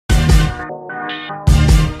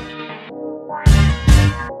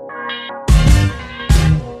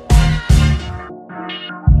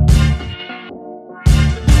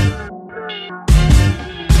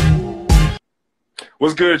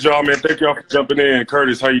What's good, y'all, man? Thank y'all for jumping in.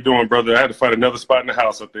 Curtis, how you doing, brother? I had to find another spot in the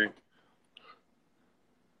house, I think.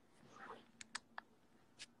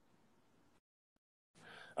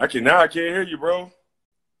 Now I can't hear you, bro.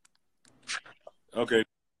 Okay.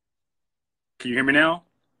 Can you hear me now?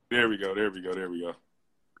 There we go.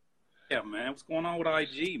 Yeah, man. What's going on with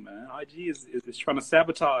IG, man? IG is trying to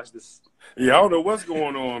sabotage this. Yeah, I don't know what's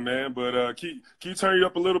going on, man, but can you turn you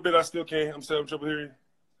up a little bit? I still can't. I'm still having trouble hearing you.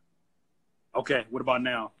 Okay, what about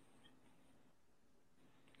now?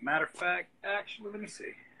 Matter of fact, actually, let me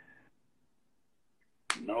see.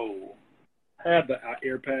 No. I had the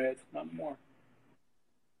AirPads, not more.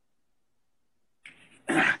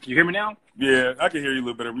 Can you hear me now? Yeah, I can hear you a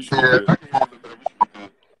little better. We should be good.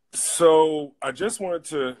 So I just wanted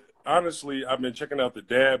to, honestly, I've been checking out the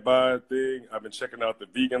dad bod thing. I've been checking out the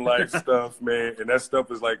vegan life stuff, man. And that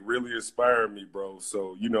stuff is like really inspiring me, bro.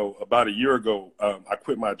 So, you know, about a year ago, I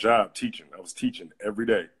quit my job teaching. I was teaching every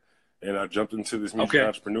day. And I jumped into this music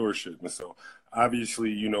entrepreneurship. And so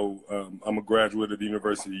obviously, you know, I'm a graduate of the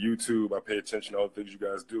University of YouTube. I pay attention to all the things you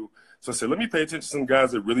guys do. So I said, let me pay attention to some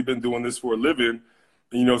guys that really been doing this for a living,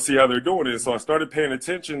 and, you know, see how they're doing it. So I started paying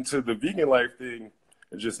attention to the vegan life thing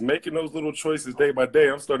and just making those little choices day by day.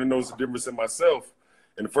 I'm starting to notice a difference in myself.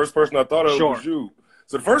 And the first person I thought of was you.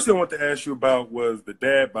 So the first thing I wanted to ask you about was the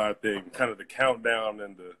dad bod thing, kind of the countdown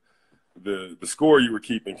and the score you were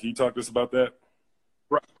keeping. Can you talk to us about that?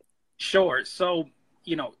 Right. Sure. So,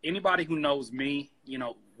 you know, anybody who knows me, you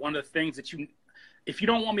know, one of the things that if you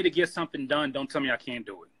don't want me to get something done, don't tell me I can't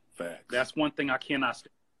do it. Facts. That's one thing I cannot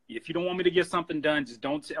stand. If you don't want me to get something done, just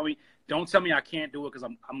don't tell me I can't do it, because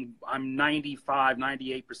I'm 95,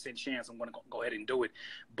 98% chance I'm going to go ahead and do it.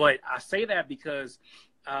 But I say that because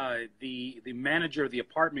the manager of the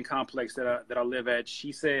apartment complex that I live at,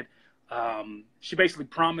 she said, she basically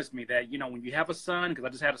promised me that, you know, when you have a son, because I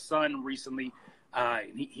just had a son recently,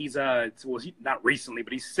 he's not recently,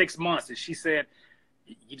 but he's 6 months, and she said,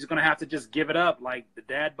 you're just gonna have to just give it up. Like, the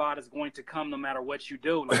dad bod is going to come no matter what you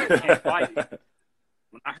do. Like, you can't fight it.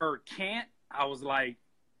 When I heard can't, I was like,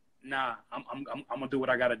 nah, I'm gonna do what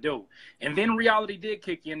I gotta do. And then reality did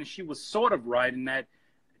kick in, and she was sort of right in that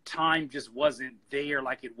time just wasn't there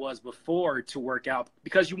like it was before to work out,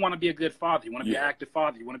 because you want to be a good father, you want to be an active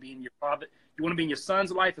father, you want to be in your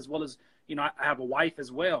son's life, as well as, you know, I have a wife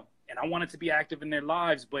as well. And I wanted to be active in their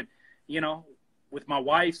lives. But, you know, with my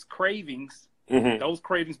wife's cravings, those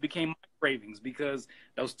cravings became my cravings, because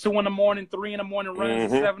those 2 in the morning, 3 in the morning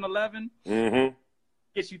runs at 7-Eleven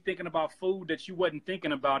gets you thinking about food that you wasn't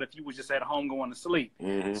thinking about if you was just at home going to sleep.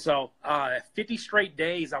 So 50 straight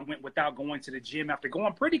days I went without going to the gym, after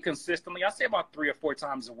going pretty consistently. I say about 3 or 4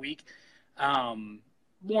 times a week,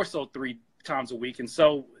 more so 3 times a week. And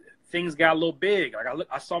so things got a little big. Like,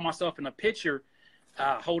 I saw myself in a picture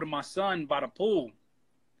holding my son by the pool.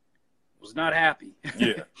 Was not happy.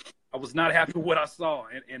 Yeah. I was not happy with what I saw.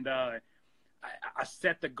 And I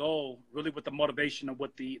set the goal really with the motivation of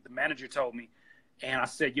what the manager told me. And I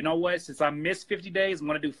said, you know what, since I missed 50 days, I'm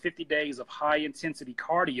going to do 50 days of high intensity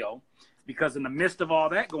cardio, because in the midst of all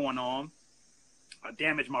that going on, I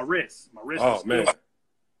damaged my wrist. My wrist. Oh, man.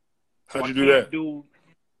 How'd you do that?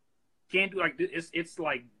 Can't do like this. It's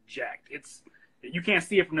like jacked. You can't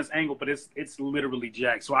see it from this angle, but it's literally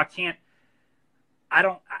jacked. So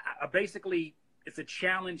basically, it's a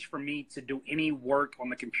challenge for me to do any work on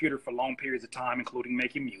the computer for long periods of time, including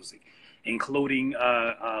making music, including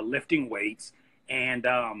lifting weights. And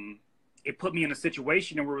it put me in a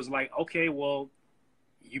situation where it was like, okay, well,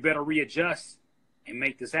 you better readjust and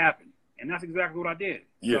make this happen. And that's exactly what I did.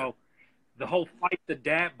 Yeah. So the whole fight the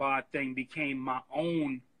dad bod thing became my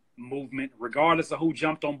own movement, regardless of who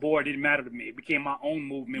jumped on board. It didn't matter to me. It became my own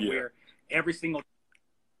movement where every single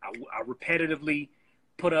I repetitively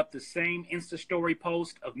put up the same Insta story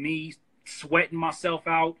post of me sweating myself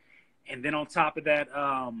out. And then on top of that,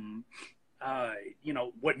 you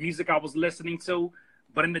know, what music I was listening to.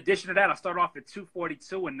 But in addition to that, I started off at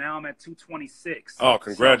 242, and now I'm at 226. Oh,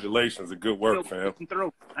 congratulations. So, good work, fam.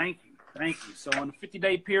 Thank you. So in a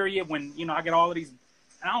 50-day period, when, you know, I get all of these,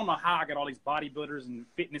 and I don't know how I get all these bodybuilders and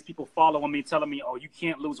fitness people following me, telling me, oh, you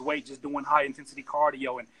can't lose weight just doing high-intensity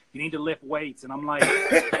cardio, and you need to lift weights. And I'm like, you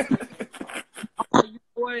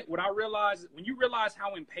know what I realize, when you realize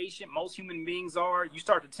how impatient most human beings are, you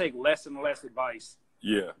start to take less and less advice.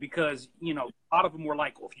 Yeah. Because, you know, a lot of them were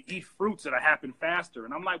like, well, if you eat fruits, it'll happen faster.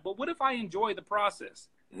 And I'm like, but what if I enjoy the process?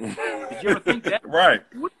 Did you ever think that? Right.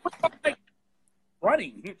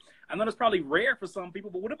 running. I know that's probably rare for some people,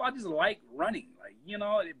 but what if I just like running? Like,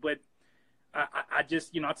 but I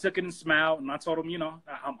just, I took it and smiled, and I told them,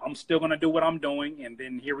 I'm still going to do what I'm doing. And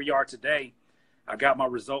then here we are today. I got my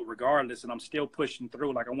result regardless, and I'm still pushing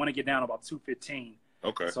through. Like, I want to get down about 215.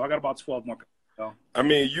 Okay. So I got about 12 more. So, I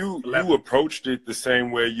mean, you approached it the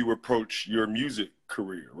same way you approach your music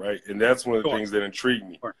career, right? And that's one of the things that intrigued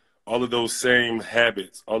me. Sure. All of those same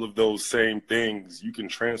habits, all of those same things, you can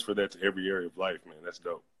transfer that to every area of life, man. That's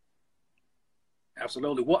dope.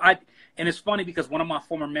 Absolutely. Well, and it's funny because one of my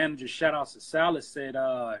former managers, shout outs to Salas, said,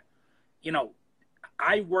 I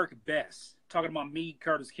work best. Talking about me,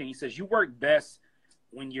 Curtis King, he says, you work best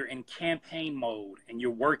when you're in campaign mode and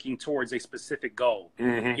you're working towards a specific goal.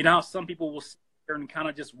 Mm-hmm. You know how some people will sit there and kind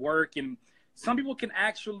of just work, and some people can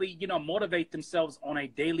actually, motivate themselves on a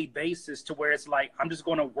daily basis to where it's like, I'm just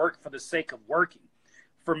going to work for the sake of working.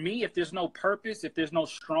 For me, if there's no purpose, if there's no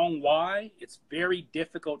strong why, it's very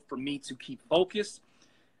difficult for me to keep focused.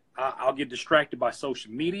 I'll get distracted by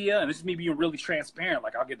social media, and this is me being really transparent.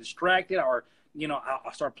 Like, I'll get distracted, or,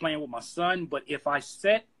 I'll start playing with my son. But if I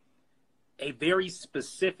set a very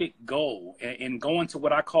specific goal and go into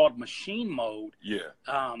what I called machine mode,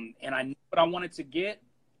 and I knew what I wanted to get,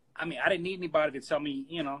 I mean, I didn't need anybody to tell me,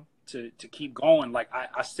 to keep going. Like,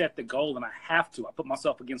 I set the goal, and I have to. I put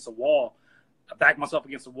myself against the wall. I back myself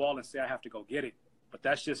against the wall and say I have to go get it. But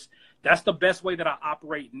that's the best way that I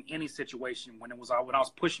operate in any situation. When I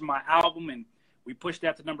was pushing my album and we pushed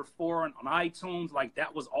that to number 4 on iTunes, like,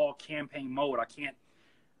 that was all campaign mode.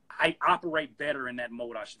 I operate better in that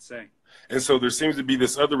mode, I should say. And so there seems to be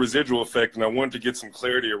this other residual effect, and I wanted to get some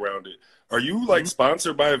clarity around it. Are you like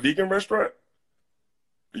sponsored by a vegan restaurant?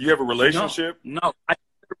 Do you have a relationship? No.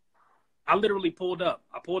 I literally pulled up.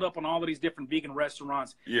 I pulled up on all of these different vegan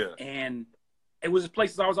restaurants. Yeah. And it was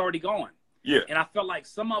places I was already going. Yeah. And I felt like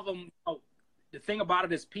some of them, the thing about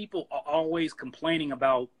it is people are always complaining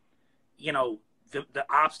about, the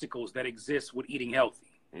obstacles that exist with eating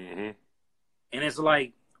healthy. Mm-hmm. And it's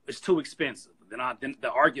like, it's too expensive. Then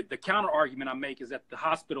the counter argument I make is that the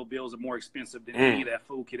hospital bills are more expensive than any of that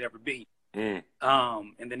food could ever be. And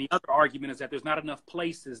then the other argument is that there's not enough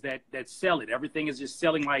places that sell it. Everything is just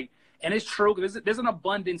selling and it's true. There's an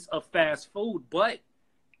abundance of fast food, but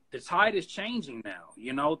the tide is changing now.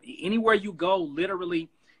 Anywhere you go, literally,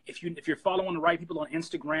 if you're following the right people on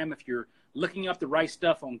Instagram, if you're looking up the right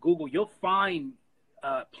stuff on Google, you'll find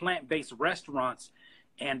plant-based restaurants.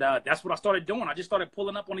 And that's what I started doing. I just started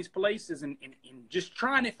pulling up on these places and just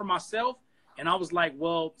trying it for myself. And I was like,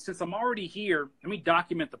 well, since I'm already here, let me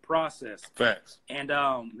document the process. Facts. And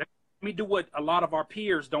let me do what a lot of our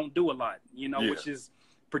peers don't do a lot, which is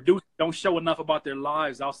producers don't show enough about their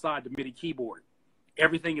lives outside the MIDI keyboard.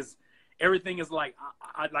 Everything is like,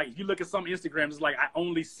 I like, if you look at some Instagrams, it's like, I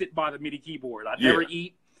only sit by the MIDI keyboard. I never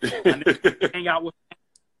eat. I never hang out with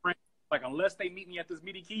friends. Like, unless they meet me at this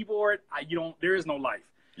MIDI keyboard, there is no life.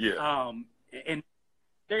 Yeah. And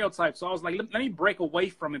stereotypes. So I was like, let me break away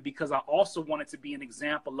from it, because I also wanted to be an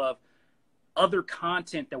example of other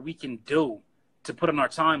content that we can do to put on our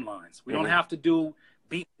timelines. We don't have to do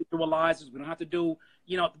beat visualizers. We don't have to do,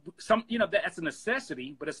 that's a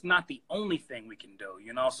necessity, but it's not the only thing we can do,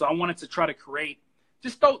 So I wanted to try to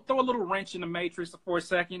just throw a little wrench in the matrix for a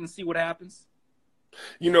second and see what happens.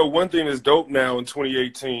 One thing that's dope now in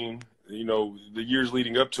 2018, the years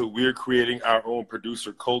leading up to it, we're creating our own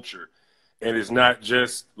producer culture. And it's not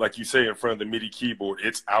just, like you say, in front of the MIDI keyboard.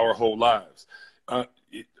 It's our whole lives.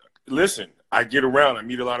 Listen, I get around. I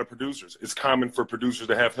meet a lot of producers. It's common for producers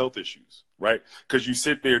to have health issues, right? Because you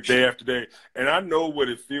sit there day after day. And I know what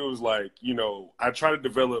it feels like. I try to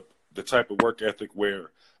develop the type of work ethic where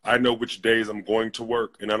I know which days I'm going to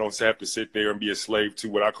work, and I don't have to sit there and be a slave to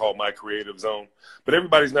what I call my creative zone. But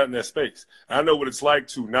everybody's not in that space. I know what it's like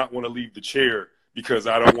to not want to leave the chair because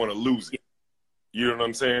I don't want to lose it. You know what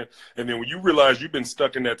I'm saying? And then when you realize you've been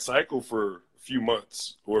stuck in that cycle for a few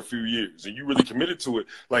months or a few years and you really committed to it,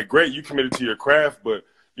 like, great, you committed to your craft, but,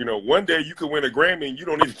 one day you could win a Grammy and you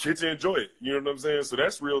don't even get to enjoy it. You know what I'm saying? So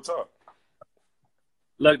that's real talk.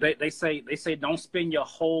 Look, they say don't spend your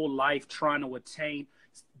whole life trying to attain.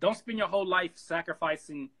 Don't spend your whole life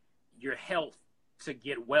sacrificing your health to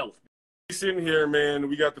get wealth. We sitting here, man,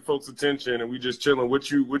 we got the folks' attention and we just chilling.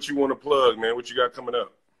 What you want to plug, man? What you got coming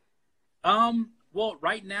up? Well,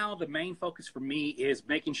 right now, the main focus for me is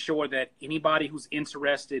making sure that anybody who's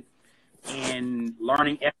interested in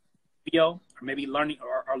learning FL Studio, or maybe learning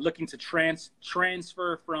or looking to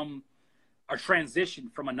transfer from or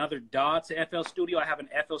transition from another DAW to FL Studio, I have an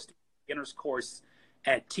FL Studio beginners course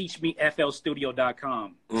at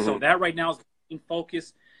teachmeflstudio.com. So that right now is the main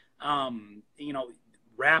focus.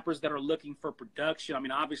 rappers that are looking for production. I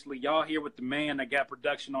mean, obviously, y'all here with the man that got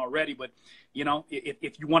production already, but, you know,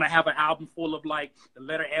 if you want to have an album full of, like, the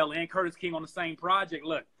letter L and Curtis King on the same project,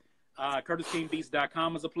 look,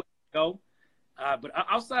 CurtisKingBeats.com is a place to go. But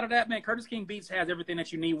outside of that, man, Curtis King Beats has everything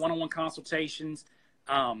that you need, one-on-one consultations,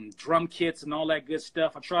 drum kits, and all that good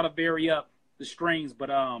stuff. I try to vary up the strings, but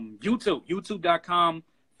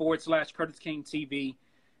youtube.com/Curtis King TV.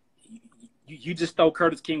 You just throw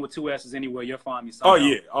Curtis King with 2 S's anywhere, you'll find me somehow.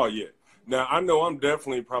 Oh yeah. Now I know I'm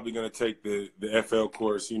definitely probably going to take the FL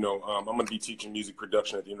course. You know, I'm going to be teaching music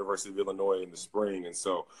production at the University of Illinois in the spring, and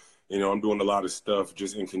so, you know, I'm doing a lot of stuff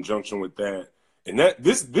just in conjunction with that. And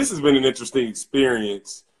this has been an interesting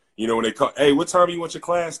experience. You know, when they call, hey, what time do you want your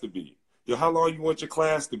class to be? Yo, how long you want your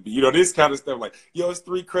class to be? You know, this kind of stuff. Like, yo, it's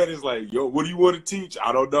 3 credits. Like, yo, what do you want to teach?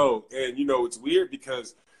 I don't know. And you know, it's weird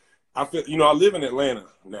because I feel, you know, I live in Atlanta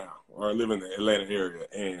now, or I live in the Atlanta area,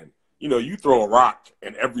 and, you know, you throw a rock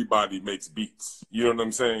and everybody makes beats. You know what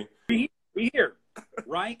I'm saying? We here,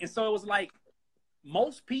 right? And so it was like,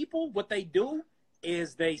 most people, what they do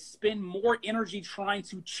is they spend more energy trying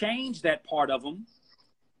to change that part of them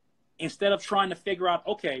instead of trying to figure out,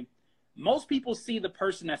 okay, most people see the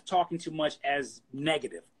person that's talking too much as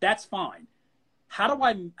negative. That's fine. How do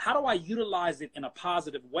I utilize it in a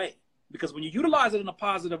positive way? Because when you utilize it in a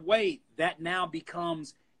positive way, that now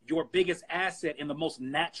becomes your biggest asset and the most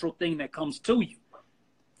natural thing that comes to you.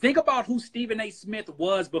 Think about who Stephen A. Smith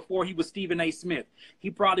was before he was Stephen A. Smith. He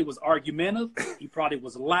probably was argumentative. He probably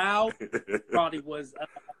was loud. Probably was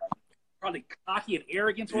probably cocky and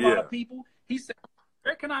arrogant to a lot of people. He said,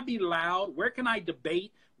 where can I be loud? Where can I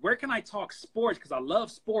debate? Where can I talk sports? Because I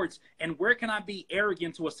love sports. And where can I be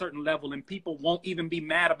arrogant to a certain level and people won't even be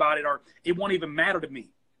mad about it, or it won't even matter to me?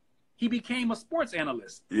 He became a sports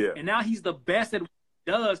analyst. Yeah. And now he's the best at what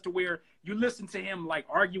he does, to where you listen to him like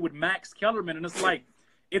argue with Max Kellerman, and it's like,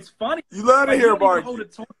 it's funny. You love to hear about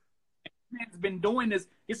it. Man's been doing this.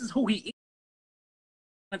 This is who he is.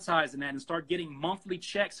 Monetizing that and start getting monthly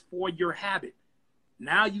checks for your habit.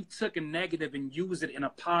 Now you took a negative and use it in a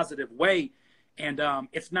positive way, and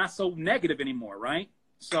it's not so negative anymore, right?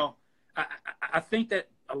 So I think that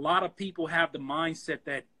a lot of people have the mindset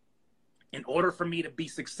that in order for me to be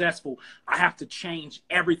successful, I have to change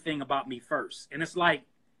everything about me first. And it's like,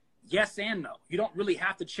 yes and no. You don't really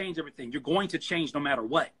have to change everything. You're going to change no matter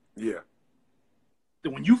what. Yeah.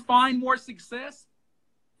 So when you find more success,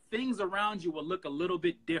 things around you will look a little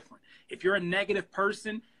bit different. If you're a negative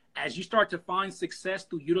person, as you start to find success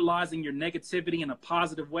through utilizing your negativity in a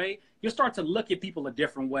positive way, you'll start to look at people a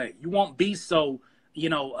different way. You won't be so, you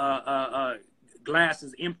know, glass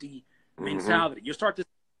is empty mentality. You'll start to,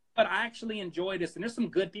 but I actually enjoy this, and there's some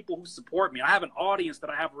good people who support me. I have an audience that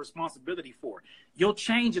I have a responsibility for. You'll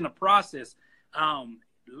change in the process.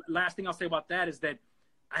 Last thing I'll say about that is that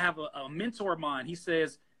I have a mentor of mine. He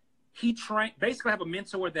says basically I have a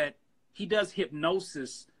mentor that he does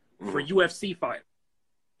hypnosis for UFC fighters.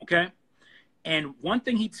 Okay. And one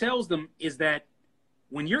thing he tells them is that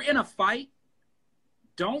when you're in a fight,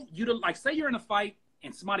 like say you're in a fight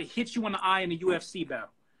and somebody hits you in the eye in a UFC battle.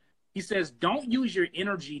 He says, don't use your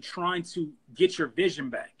energy trying to get your vision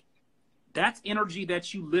back. That's energy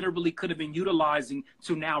that you literally could have been utilizing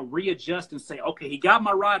to now readjust and say, okay, he got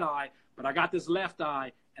my right eye, but I got this left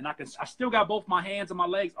eye, and I still got both my hands and my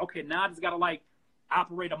legs. Okay, now I just got to like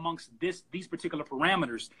operate amongst these particular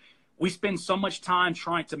parameters. We spend so much time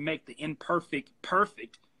trying to make the imperfect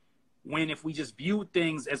perfect, when if we just view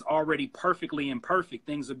things as already perfectly imperfect,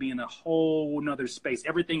 things would be in a whole nother space.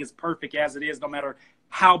 Everything is perfect as it is, no matter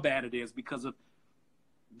how bad it is, because of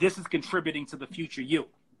this is contributing to the future you.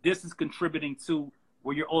 This is contributing to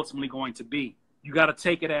where you're ultimately going to be. You got to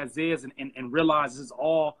take it as is and realize this is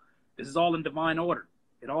all in divine order.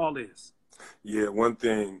 It all is. Yeah, one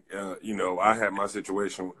thing, you know, I had my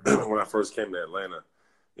situation when I first came to Atlanta.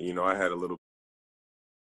 You know, I had a little.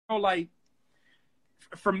 Like,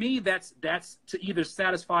 for me, that's to either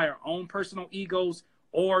satisfy our own personal egos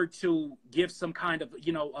or to give some kind of,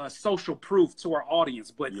 you know, social proof to our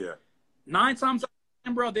audience. But yeah, 9 times out of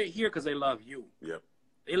 10, bro, they're here because they love you. Yep.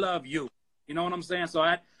 They love you. You know what I'm saying? So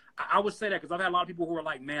I would say that because I've had a lot of people who are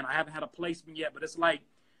like, man, I haven't had a placement yet, but it's like,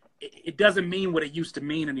 it doesn't mean what it used to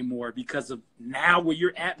mean anymore, because of now where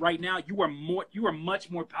you're at right now. You are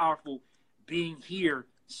much more powerful being here,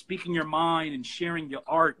 speaking your mind and sharing your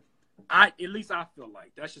art. At least I feel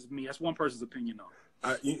like that's just me. That's one person's opinion on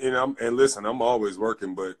it. And listen, I'm always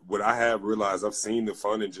working, but what I have realized, I've seen the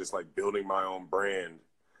fun in just like building my own brand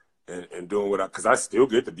and doing what because I still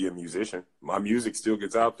get to be a musician. My music still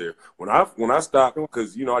gets out there. When I stopped,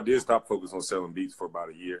 because I did stop focus on selling beats for about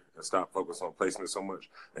a year and stop focus on placement so much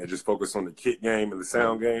and just focus on the kit game and the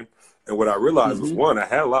sound game. And what I realized was, one, I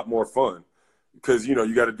had a lot more fun because you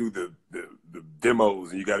got to do the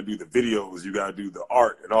demos and you got to do the videos, you got to do the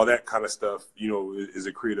art and all that kind of stuff. Is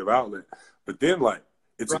a creative outlet. But then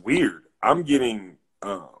it's weird. I'm getting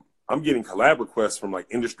collab requests from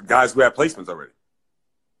industry guys who have placements already.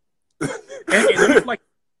 and it's like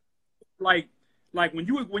when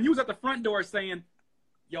you was at the front door saying,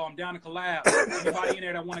 "Yo, I'm down to collab. Anybody in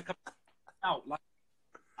there that want to come out?"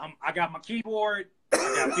 I got my keyboard, I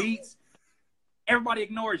got beats. Everybody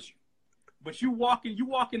ignores you, but you walk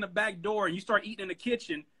in the back door and you start eating in the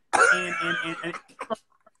kitchen, and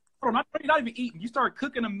not even eating. You start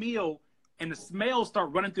cooking a meal, and the smells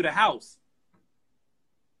start running through the house,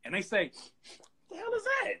 and they say, "What the hell is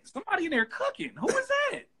that? Somebody in there cooking? Who is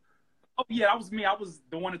that?" Oh yeah, that was me. I was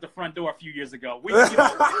the one at the front door a few years ago. We want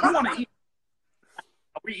to eat.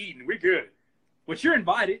 We eating. We're good. But you're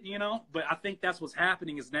invited, But I think that's what's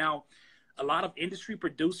happening is now a lot of industry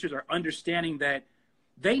producers are understanding that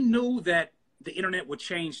they knew that the internet would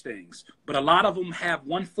change things, but a lot of them have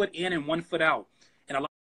 1 foot in and 1 foot out. And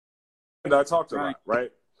I talked a lot,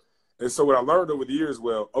 right? And so what I learned over the years,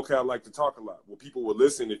 I like to talk a lot. Well, people will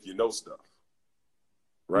listen if you know stuff,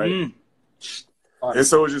 right? And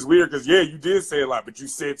so it's just weird because, you did say a lot, but you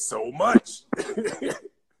said so much.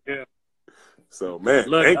 Yeah. So, man,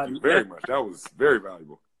 thank you very much. That was very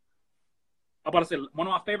valuable. I'm about to say, one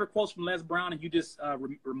of my favorite quotes from Les Brown, and you just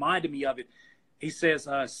reminded me of it. He says,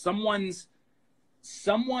 someone's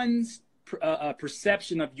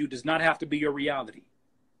perception of you does not have to be your reality.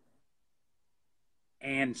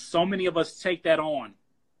 And so many of us take that on.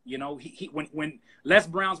 When Les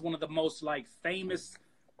Brown's one of the most famous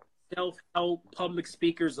self-help public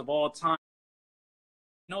speakers of all time.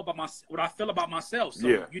 I know about what I feel about myself. So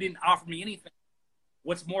you didn't offer me anything.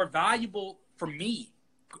 What's more valuable for me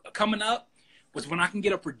coming up was when I can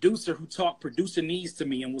get a producer who talked producer needs to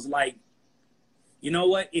me and was like, you know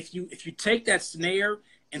what? If you take that snare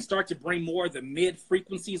and start to bring more of the mid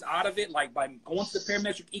frequencies out of it, like by going to the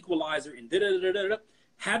parametric equalizer and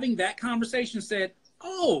having that conversation said,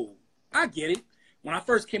 oh, I get it. When I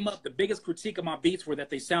first came up, the biggest critique of my beats were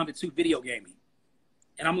that they sounded too video gamey.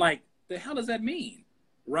 And I'm like, the hell does that mean?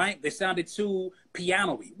 Right? They sounded too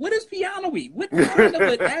piano-y. What is piano-y? What kind of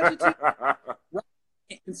an adjective? Right?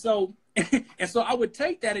 And so I would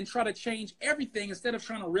take that and try to change everything instead of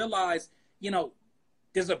trying to realize,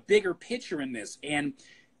 there's a bigger picture in this. And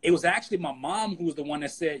it was actually my mom who was the one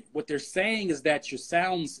that said, what they're saying is that your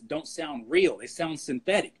sounds don't sound real. They sound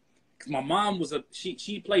synthetic. Because my mom was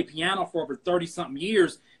she played piano for over 30-something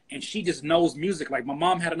years, and she just knows music. Like my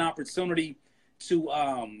mom had an opportunity to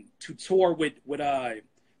tour with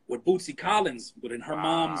Bootsy Collins, but her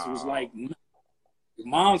mom's was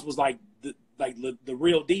the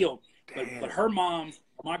real deal. But her mom,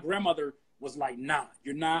 my grandmother, was like, nah,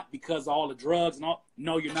 you're not, because of all the drugs and all.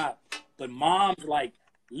 No, you're not. But mom's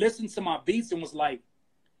listened to my beats and was like,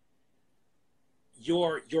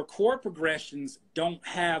 your chord progressions don't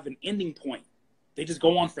have an ending point. They just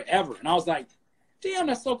go on forever. And I was like, damn,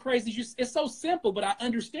 that's so crazy. It's so simple, but I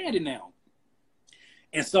understand it now.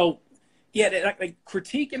 And so,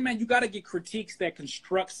 critiquing, man, you got to get critiques that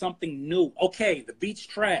construct something new. Okay, the beat's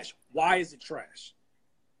trash. Why is it trash?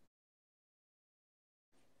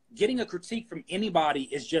 Getting a critique from anybody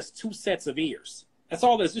is just 2 sets of ears. That's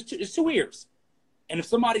all there's. It's 2 ears. And if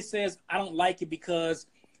somebody says, I don't like it because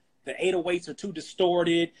the 808s are too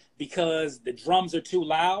distorted, because the drums are too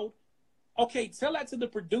loud, okay, tell that to the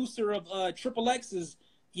producer of Triple X's,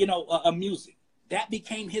 music. That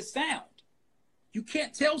became his sound. You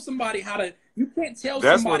can't tell somebody how to. You can't tell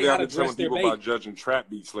That's somebody how to dress their bass. That's what I've been telling people about judging trap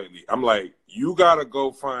beats lately. I'm like, you gotta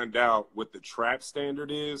go find out what the trap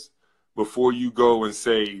standard is before you go and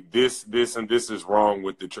say this, and this is wrong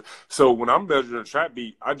with the trap. So when I'm measuring a trap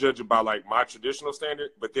beat, I judge it by my traditional standard.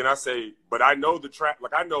 But then I say, but I know the trap.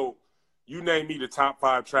 I know, you name me the top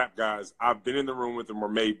 5 trap guys. I've been in the room with them or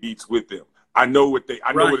made beats with them. I know what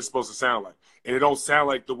it's supposed to sound like, and it don't sound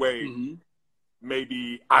like the way.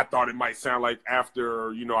 Maybe I thought it might sound like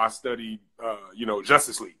after, I studied,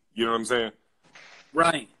 Justice League. You know what I'm saying?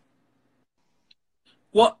 Right.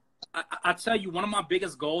 Well, I tell you, one of my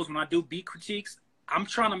biggest goals when I do beat critiques, I'm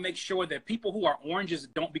trying to make sure that people who are oranges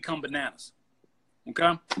don't become bananas.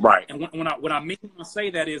 Okay? Right. And what I mean when I say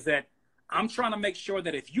that is that I'm trying to make sure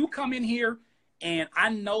that if you come in here and I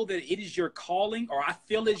know that it is your calling, or I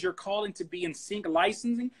feel it's your calling to be in sync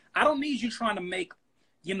licensing, I don't need you trying to make,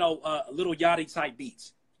 little Yachty type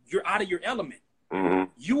beats. You're out of your element.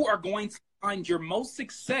 You are going to find your most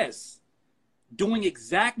success doing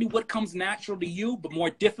exactly what comes natural to you, but more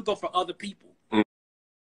difficult for other people.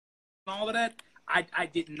 All of that, I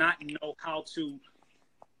did not know how to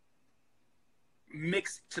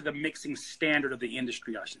mix to the mixing standard of the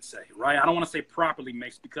industry, I should say, right? I don't want to say properly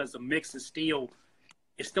mixed, because the mix is still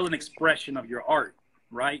an expression of your art,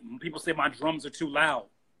 right? When people say my drums are too loud,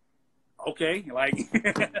 okay, like,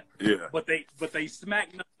 yeah, but they smack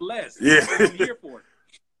nonetheless. Yeah, That's what I'm here for.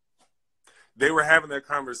 They were having that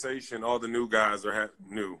conversation. All the new guys are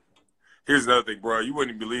new. Here's another thing, bro. You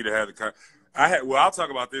wouldn't believe it. I'll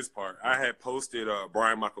talk about this part. I had posted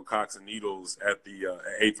Brian Michael Cox and Needles at the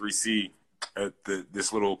A3C at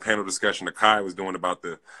this little panel discussion that Kai was doing about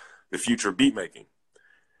the future of beat making.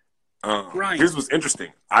 Right. Here's what's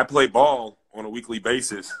interesting. I play ball on a weekly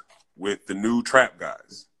basis with the new trap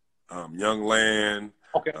guys. Young Land,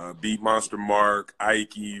 okay. Beat Monster Mark,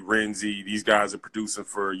 Ike, Renzi. These guys are producing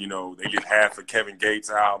for, they did half of Kevin Gates'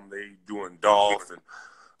 album. They doing Dolph and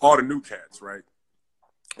all the new cats, right?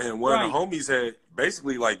 And one of the homies had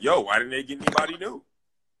basically like, yo, why didn't they get anybody new?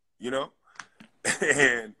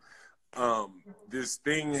 And this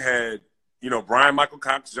thing had, Brian Michael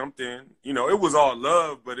Cox jumped in. It was all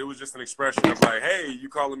love, but it was just an expression of like, hey, you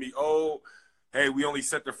calling me old? Hey, we only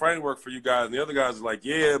set the framework for you guys. And the other guys are like,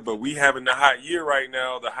 yeah, but we having the hot year right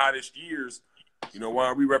now, the hottest years. Why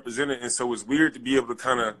are we representing? And so it's weird to be able to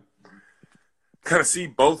kind of see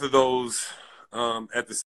both of those at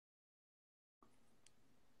the same.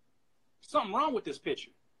 Something wrong with this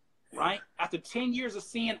picture, right? After 10 years of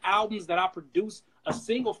seeing albums that I produced a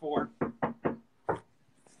single for.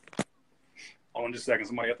 Hold on just a second.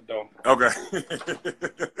 Somebody at the door. Okay.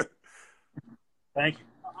 Thank you.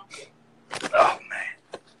 Oh, man.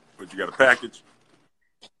 But you got a package?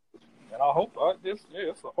 And I hope it's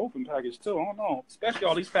an open package, too. I don't know. Especially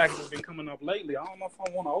all these packages have been coming up lately. I don't know if I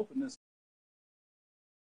want to open this.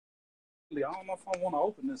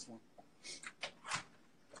 One.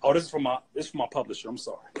 Oh, this is from my publisher. I'm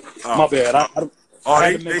sorry. My bad.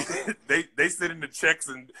 They send in the checks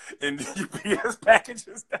and UPS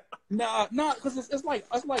packages. No, because it's like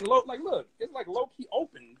look, it's like low key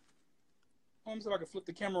open. Let me see if I can flip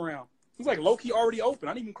the camera around. It's like low key already open.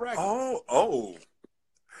 I didn't even crack it. Oh.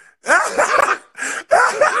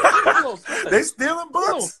 They stealing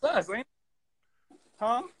books. Sus, ain't it?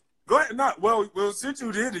 Huh? Go ahead. Well, since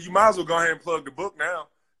you did it, you might as well go ahead and plug the book now.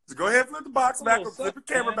 So go ahead and flip the box back, or flip the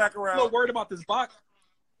camera back around. I'm a little worried about this box.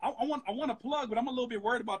 I want to plug, but I'm a little bit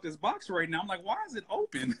worried about this box right now. I'm like, why is it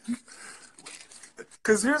open?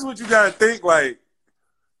 Because here's what you got to think, like,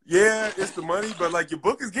 yeah, it's the money, but, like, your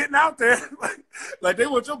book is getting out there. like they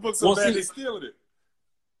want your book so bad, they stealing it.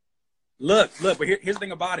 Look, but here's the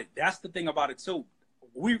thing about it. That's the thing about it, too.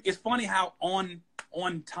 It's funny how on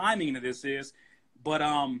timing this is, but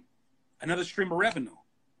another stream of revenue,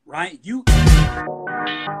 right?